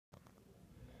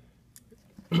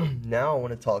Now I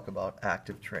want to talk about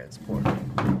active transport.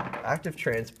 Active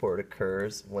transport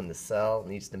occurs when the cell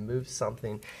needs to move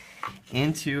something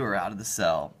into or out of the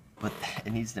cell, but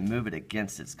it needs to move it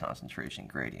against its concentration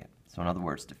gradient. So in other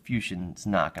words, diffusion is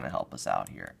not going to help us out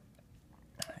here.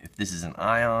 If this is an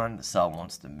ion, the cell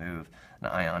wants to move an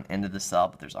ion into the cell,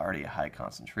 but there's already a high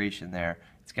concentration there.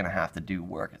 It's going to have to do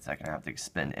work. It's going to have to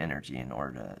expend energy in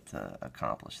order to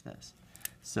accomplish this.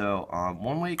 So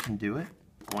one way it can do it,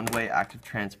 one way active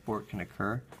transport can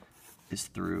occur is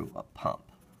through a pump.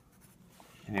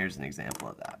 And here's an example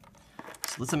of that.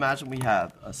 So let's imagine we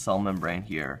have a cell membrane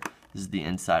here. This is the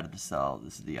inside of the cell.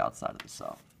 This is the outside of the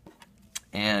cell.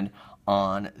 And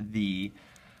on the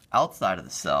outside of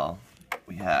the cell,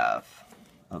 we have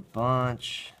a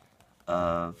bunch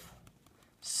of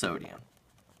sodium.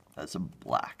 That's a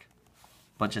black.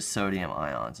 A bunch of sodium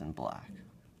ions in black.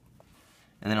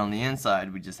 And then on the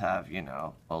inside, we just have, you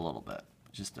know, a little bit.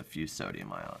 Just a few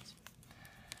sodium ions.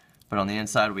 But on the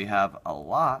inside, we have a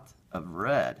lot of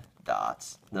red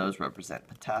dots. Those represent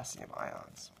potassium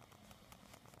ions.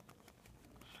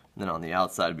 And then on the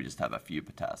outside, we just have a few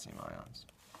potassium ions.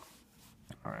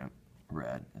 All right,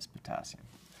 red is potassium.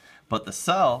 But the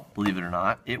cell, believe it or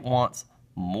not, it wants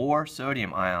more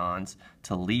sodium ions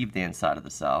to leave the inside of the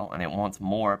cell, and it wants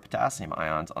more potassium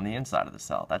ions on the inside of the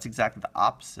cell. That's exactly the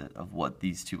opposite of what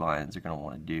these two ions are going to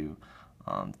want to do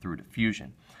through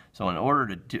diffusion. So in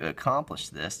order to accomplish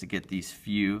this, to get these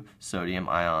few sodium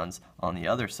ions on the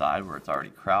other side where it's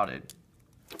already crowded,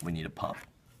 we need a pump.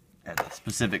 And the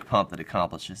specific pump that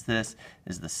accomplishes this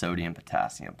is the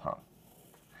sodium-potassium pump.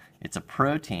 It's a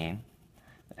protein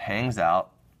that hangs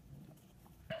out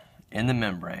in the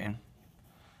membrane.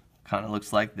 Kind of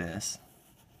looks like this,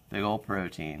 big old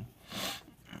protein.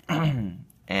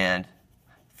 And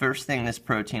first thing this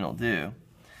protein will do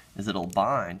is it'll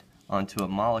bind onto a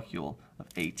molecule of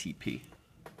ATP.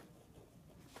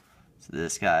 So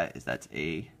this guy that's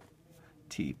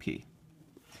ATP.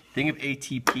 Think of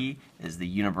ATP as the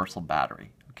universal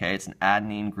battery. Okay, it's an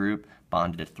adenine group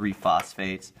bonded to 3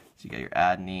 phosphates. So you got your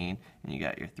adenine and you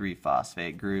got your 3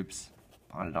 phosphate groups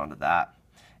bonded onto that.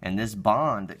 And this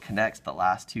bond that connects the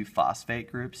last 2 phosphate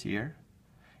groups here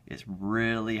is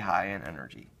really high in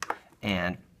energy.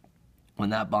 And when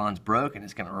that bond's broken,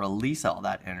 it's going to release all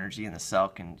that energy, and the cell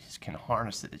can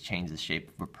harness it to change the shape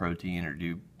of a protein or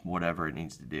do whatever it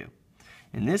needs to do.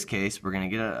 In this case, we're going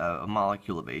to get a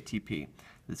molecule of ATP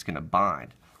that's going to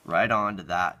bind right onto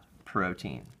that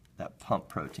protein, that pump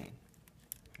protein.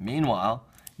 Meanwhile,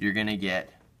 you're going to get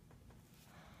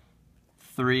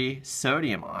 3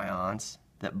 sodium ions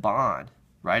that bond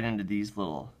right into these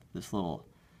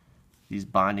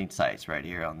bonding sites right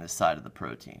here on this side of the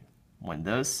protein. When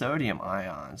those sodium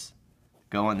ions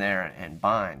go in there and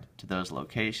bind to those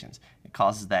locations, it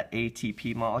causes that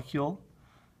ATP molecule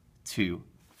to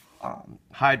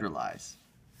hydrolyze.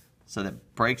 So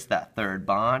that breaks that third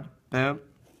bond, boom,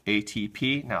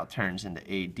 ATP now turns into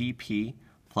ADP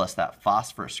plus that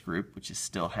phosphorus group, which is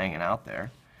still hanging out there.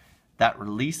 That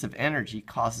release of energy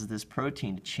causes this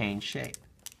protein to change shape.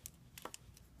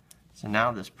 So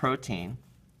now this protein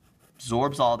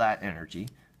absorbs all that energy,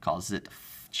 causes it to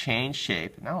change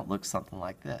shape, and now it looks something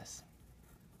like this.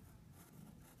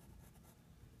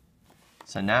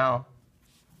 So now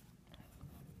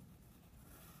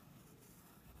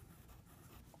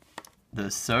the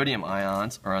sodium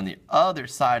ions are on the other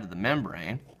side of the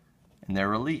membrane, and they're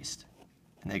released,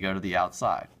 and they go to the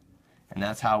outside. And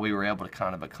that's how we were able to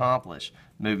kind of accomplish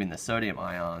moving the sodium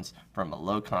ions from a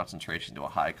low concentration to a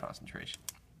high concentration.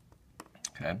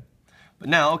 Okay? But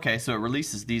now, okay, so it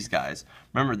releases these guys.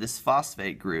 Remember, this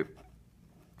phosphate group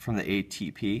from the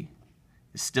ATP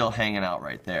is still hanging out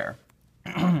right there.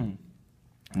 And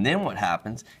then what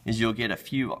happens is you'll get a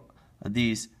few of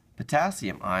these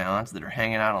potassium ions that are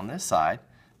hanging out on this side.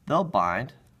 They'll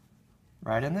bind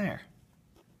right in there.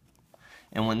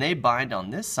 And when they bind on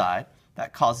this side,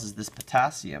 that causes this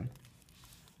potassium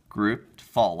group to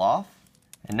fall off.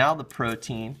 And now the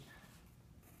protein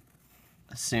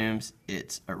assumes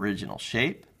its original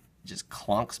shape, it just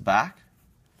clunks back.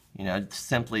 You know,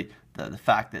 simply the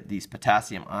fact that these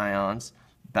potassium ions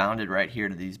bounded right here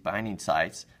to these binding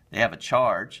sites, they have a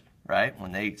charge, right?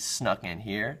 When they snuck in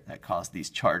here, that caused these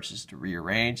charges to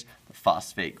rearrange. The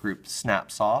phosphate group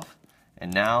snaps off,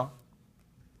 and now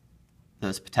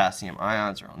those potassium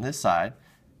ions are on this side,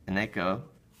 and they go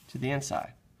to the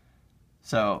inside.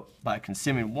 So by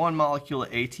consuming 1 molecule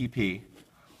of ATP,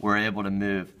 we're able to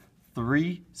move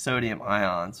 3 sodium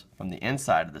ions from the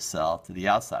inside of the cell to the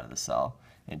outside of the cell,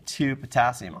 and 2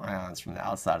 potassium ions from the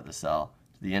outside of the cell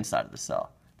to the inside of the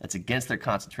cell. That's against their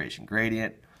concentration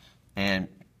gradient, and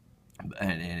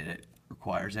it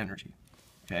requires energy.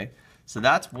 Okay, so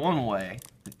that's one way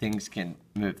that things can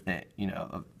move.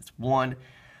 It's one.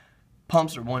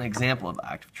 Pumps are one example of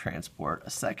active transport.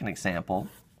 A second example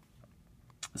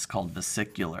is called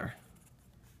vesicular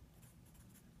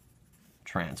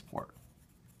transport.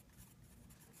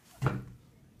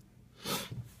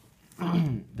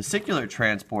 Vesicular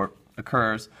transport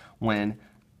occurs when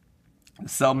the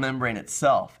cell membrane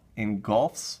itself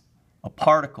engulfs a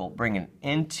particle, bringing it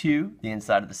into the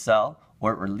inside of the cell,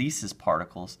 or it releases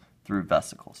particles through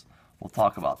vesicles. We'll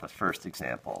talk about the first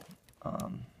example.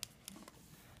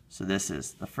 So this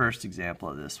is the first example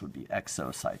of this would be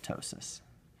exocytosis.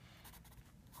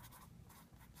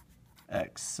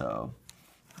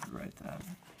 Write that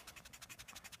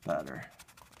better.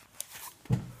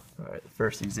 All right, the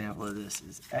first example of this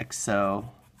is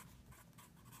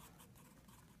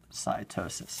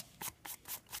exocytosis.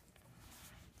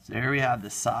 So here we have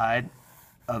the side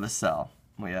of a cell.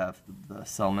 We have the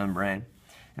cell membrane,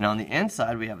 and on the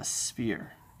inside we have a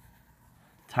sphere.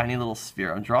 Tiny little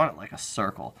sphere. I'm drawing it like a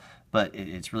circle, but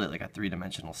it's really like a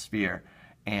three-dimensional sphere,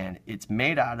 and it's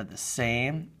made out of the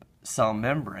same cell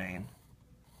membrane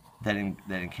that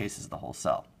encases the whole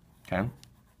cell. Okay.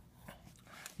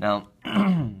 Now,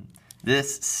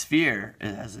 this sphere,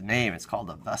 it has a name. It's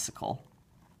called a vesicle.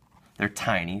 They're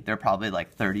tiny. They're probably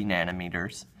like 30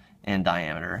 nanometers in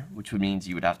diameter, which means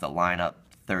you would have to line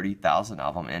up 30,000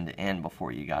 of them end to end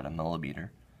before you got a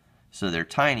millimeter. So they're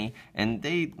tiny, and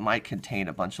they might contain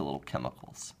a bunch of little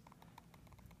chemicals.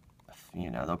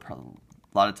 They'll probably,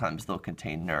 a lot of times they'll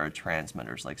contain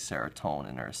neurotransmitters like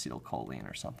serotonin or acetylcholine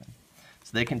or something.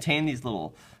 So they contain these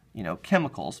little,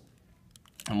 chemicals.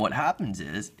 And what happens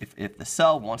is, if the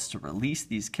cell wants to release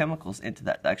these chemicals into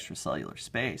that extracellular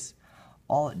space,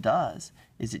 all it does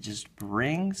is it just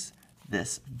brings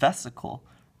this vesicle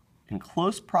in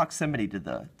close proximity to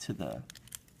the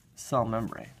cell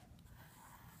membrane.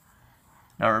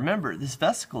 Now remember, this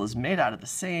vesicle is made out of the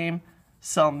same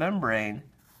cell membrane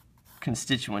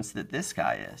constituents that this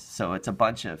guy is. So it's a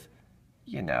bunch of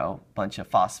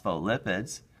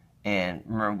phospholipids. And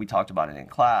remember, we talked about it in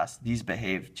class. These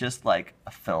behave just like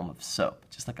a film of soap,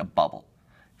 just like a bubble.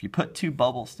 If you put two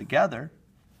bubbles together,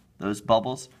 those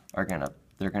bubbles are gonna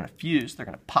fuse. They're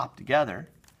gonna pop together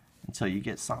until you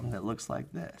get something that looks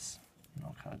like this. And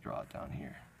I'll kind of draw it down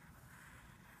here.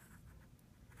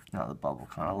 Now the bubble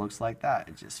kind of looks like that.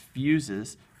 It just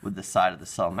fuses with the side of the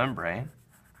cell membrane.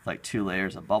 It's like two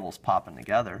layers of bubbles popping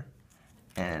together.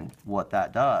 And what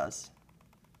that does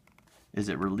is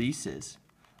it releases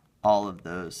all of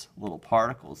those little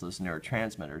particles, those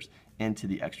neurotransmitters, into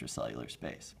the extracellular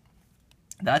space.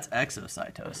 That's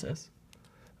exocytosis.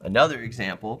 Another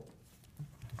example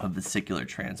of vesicular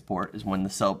transport is when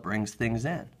the cell brings things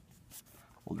in.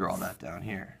 We'll draw that down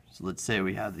here. So let's say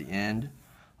we have the end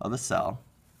of a cell,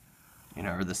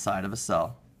 or the side of a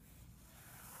cell,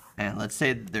 and let's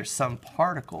say that there's some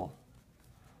particle,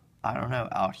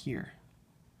 out here.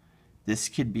 This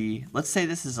could be, let's say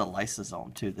this is a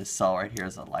lysosome too. This cell right here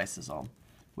is a lysosome,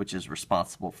 which is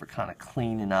responsible for kind of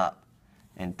cleaning up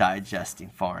and digesting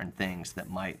foreign things that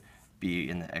might be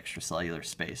in the extracellular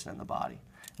space in the body.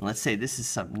 And let's say this is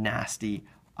some nasty,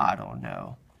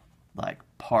 like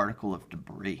particle of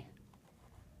debris.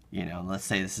 Let's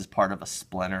say this is part of a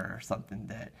splinter or something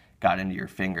that got into your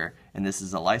finger, and this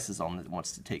is a lysosome that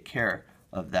wants to take care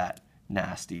of that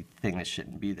nasty thing that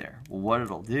shouldn't be there. Well, what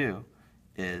it'll do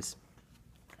is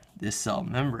this cell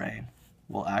membrane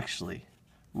will actually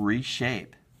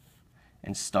reshape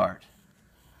and start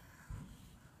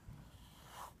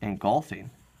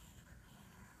engulfing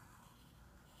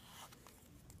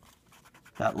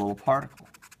that little particle.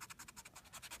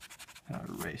 I'll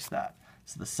erase that.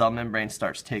 So the cell membrane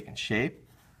starts taking shape.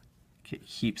 It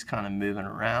keeps kind of moving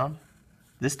around.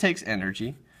 This takes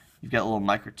energy. You've got little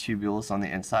microtubules on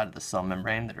the inside of the cell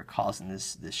membrane that are causing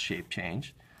this shape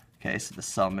change. Okay, so the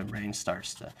cell membrane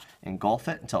starts to engulf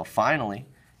it until finally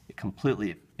it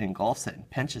completely engulfs it and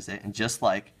pinches it. And just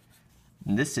like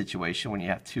in this situation, when you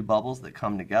have two bubbles that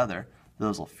come together,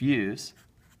 those will fuse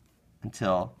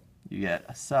until you get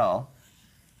a cell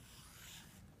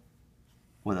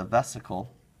with a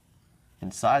vesicle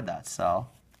inside that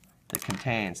cell that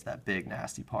contains that big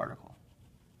nasty particle.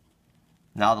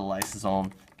 Now the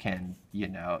lysosome can,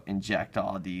 inject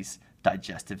all these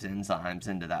digestive enzymes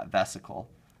into that vesicle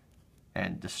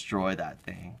and destroy that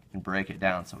thing and break it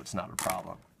down so it's not a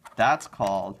problem. That's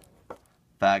called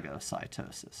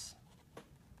phagocytosis.